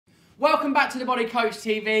Welcome back to the Body Coach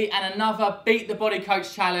TV and another Beat the Body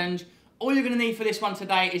Coach challenge. All you're going to need for this one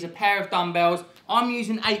today is a pair of dumbbells. I'm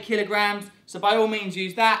using 8 kilograms, so by all means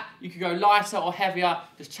use that. You could go lighter or heavier.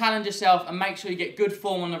 Just challenge yourself and make sure you get good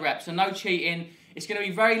form on the reps. So no cheating. It's going to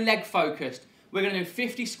be very leg focused. We're going to do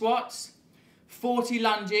 50 squats, 40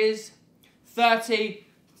 lunges, 30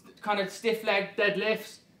 kind of stiff leg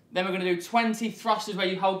deadlifts. Then we're going to do 20 thrusters where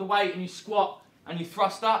you hold the weight and you squat and you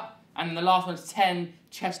thrust up. And then the last one's 10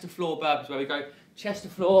 chest to floor burpees where we go chest to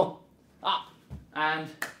floor, up, and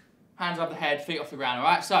hands above the head, feet off the ground, all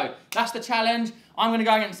right? So that's the challenge. I'm going to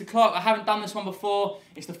go against the clock. I haven't done this one before.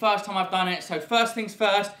 It's the first time I've done it. So first things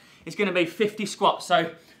first, it's going to be 50 squats.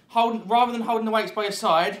 So rather than holding the weights by your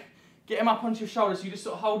side, get them up onto your shoulders. So you're just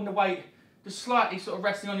sort of holding the weight, just slightly sort of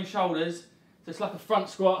resting on your shoulders. So it's like a front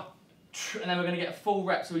squat. And then we're going to get a full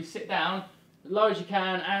rep. So we sit down as low as you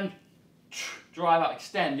can and drive up,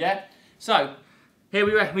 extend, yeah? So, here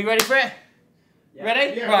we ready for it? Yeah.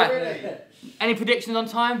 Ready? Yeah, right. Ready. Any predictions on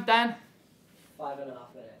time, Dan? 5.5 minutes.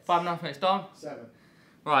 5.5 minutes, Don? 7.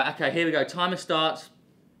 Right, okay, here we go. Timer starts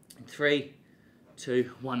in 3,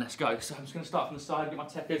 2, 1, let's go. So I'm just going to start from the side, get my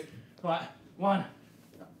techers. Right, 1,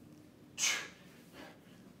 2,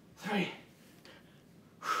 3,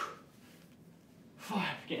 5,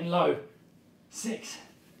 getting low, 6,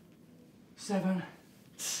 7,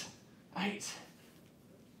 8,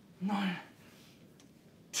 9,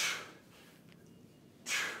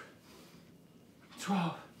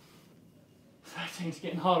 12, 13, it's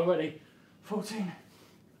getting hard already, 14,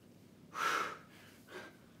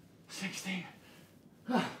 16,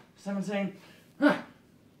 17,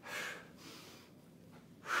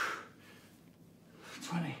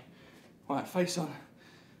 20, right, face on,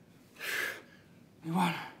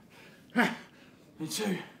 21,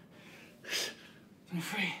 22,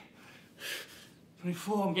 23,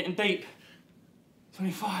 24, I'm getting deep,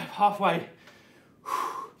 25, halfway,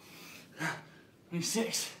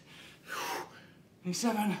 26,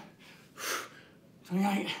 27,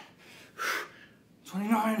 28,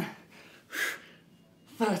 29,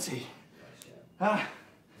 30.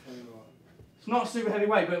 It's not super heavy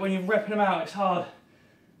weight, but when you're repping them out, it's hard.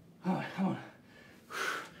 All right, come on.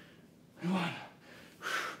 31,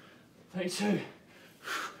 32,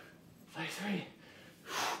 33,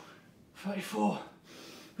 34,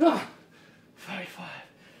 35,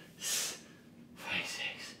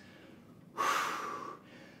 36,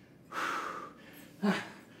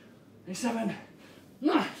 37,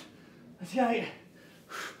 38,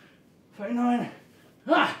 39,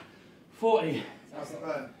 40. How's the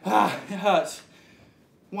burn? It hurts.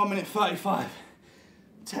 1 minute 35.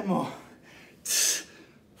 10 more.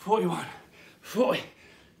 41,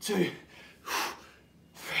 42, 3,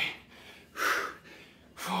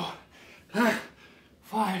 4,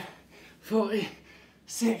 5,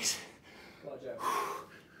 46,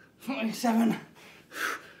 47,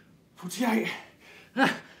 48,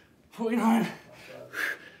 49.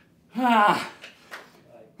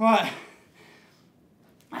 Right.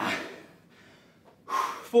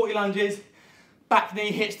 40 lunges, back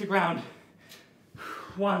knee hits the ground.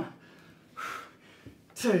 1,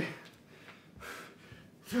 2,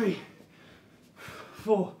 3,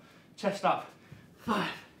 4, chest up. 5,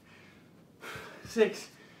 6,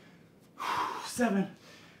 7,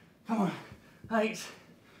 come on, 8,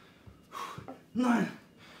 9,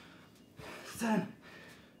 10,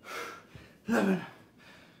 11,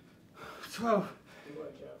 12,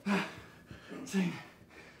 13,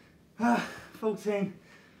 14,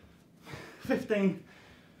 15,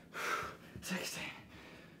 16,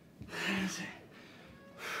 17,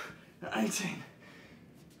 18,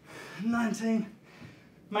 19.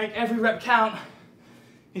 Make every rep count.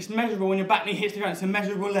 It's measurable when your back knee hits the ground. It's a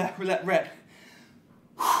measurable rep.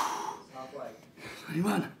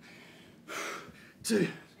 21, 2,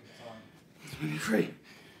 23,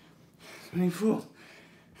 24,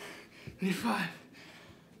 25.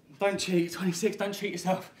 Don't cheat. 26, don't cheat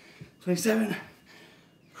yourself. 27,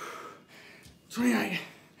 28,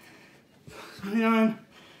 29,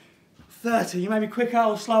 30. You may be quicker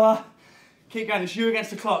or slower. Keep going, it's you against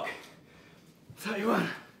the clock. 31,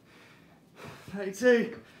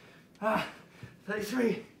 32,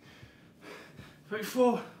 33,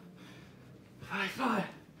 34, 35,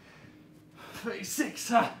 36,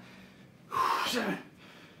 37,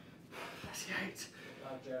 38,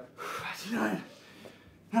 39,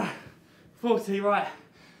 40, right.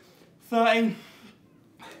 13,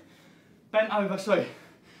 bent over, sorry,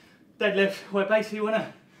 deadlift, where basically you want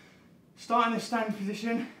to start in this standing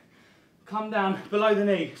position, come down below the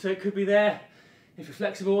knee. So it could be there, if you're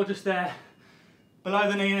flexible, or just there, below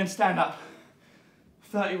the knee, and then stand up.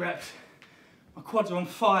 30 reps. My quads are on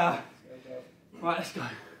fire. Right, let's go.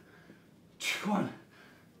 1,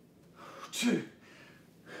 2,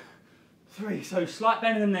 3. So slight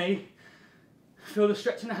bend in the knee. Feel the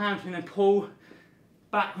stretch in the hamstring, then pull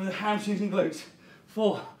back with the hamstrings and glutes.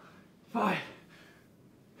 4, 5,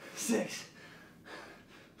 6,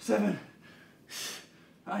 7,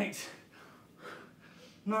 8,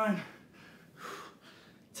 9,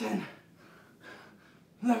 10,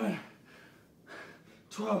 11,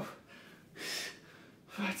 12,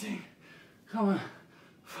 13, come on,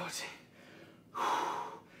 14,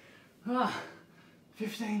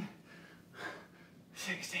 15,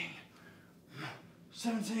 16,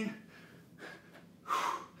 17,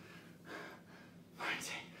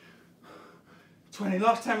 19, 20.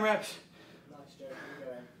 Last 10 reps. Nice, Joe. Keep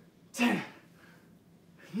going. 10,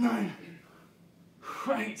 9,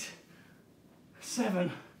 8,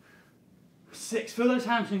 7, 6. Feel those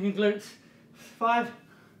hamstrings and glutes. 5,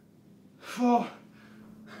 4,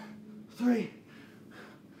 3,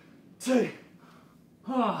 2.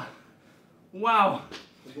 Oh, wow.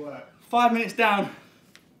 Good work. 5 minutes down.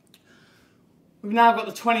 We've now got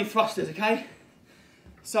the 20 thrusters, okay?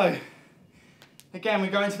 So, again, we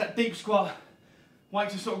go into that deep squat.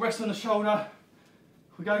 Weights to sort of rest on the shoulder.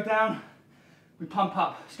 We go down, we pump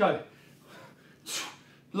up. Let's go.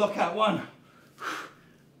 Lock out. 1,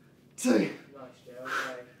 2, Nice, Joe.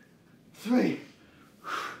 Okay. 3,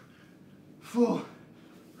 4,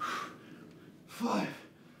 5,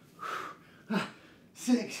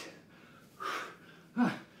 6,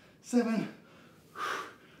 7,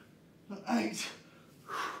 8,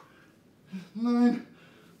 9,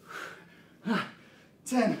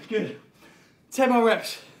 10. Good. 10 more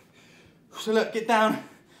reps. So look, get down.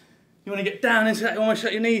 You want to get down into that, almost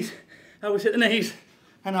shut your knees. Elbows hit the knees.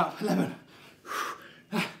 And up. 11,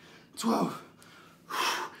 12,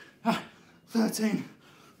 13,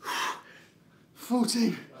 14,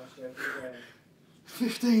 Nice, Joe. Keep going.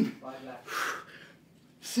 15, 5 left.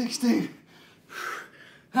 16,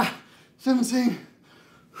 17,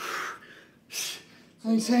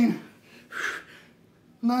 18,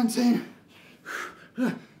 19,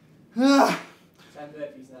 10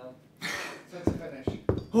 burpees now. 10 to finish.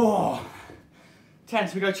 oh, 10,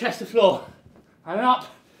 so we go chest to floor, and up,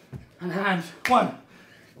 and hands, 1,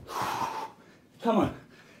 come on,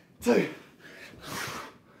 2,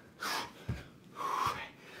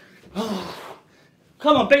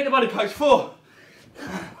 come on, beat the body coach, 4,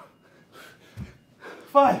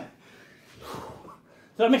 5,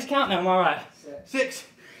 did I miss count now, am I right? 6,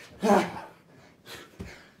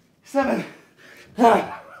 7,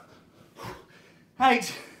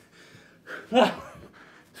 8,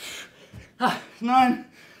 9,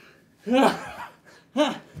 Good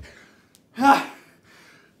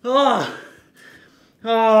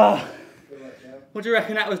work, Joe. what do you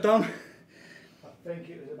reckon that was, Dom? I think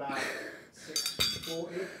it was about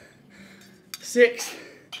 6:40.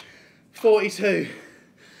 6:42.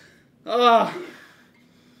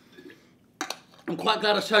 I'm quite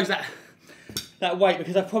glad I chose that weight,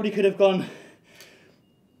 because I probably could have gone,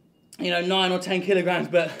 you know, 9 or 10 kilograms,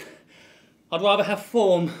 but I'd rather have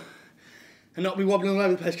form and not be wobbling all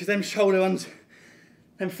over the place, because them shoulder ones,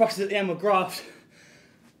 them thrusters at the end were graft.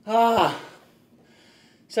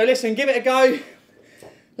 So listen, give it a go.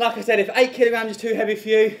 Like I said, if 8 kilograms is too heavy for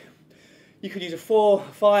you, you could use a 4,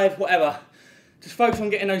 5, whatever. Just focus on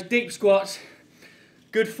getting those deep squats,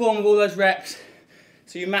 good form of all those reps,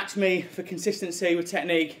 so you match me for consistency with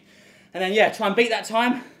technique. And then yeah, try and beat that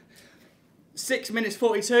time. 6 minutes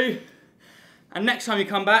 42. And next time you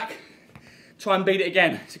come back, try and beat it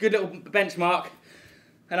again. It's a good little benchmark,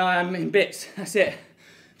 and I am in bits. That's it.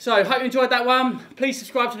 So, hope you enjoyed that one. Please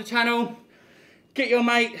subscribe to the channel. Get your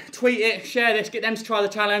mate, tweet it, share this, get them to try the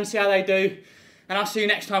challenge, see how they do. And I'll see you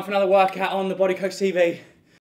next time for another workout on the Body Coach TV.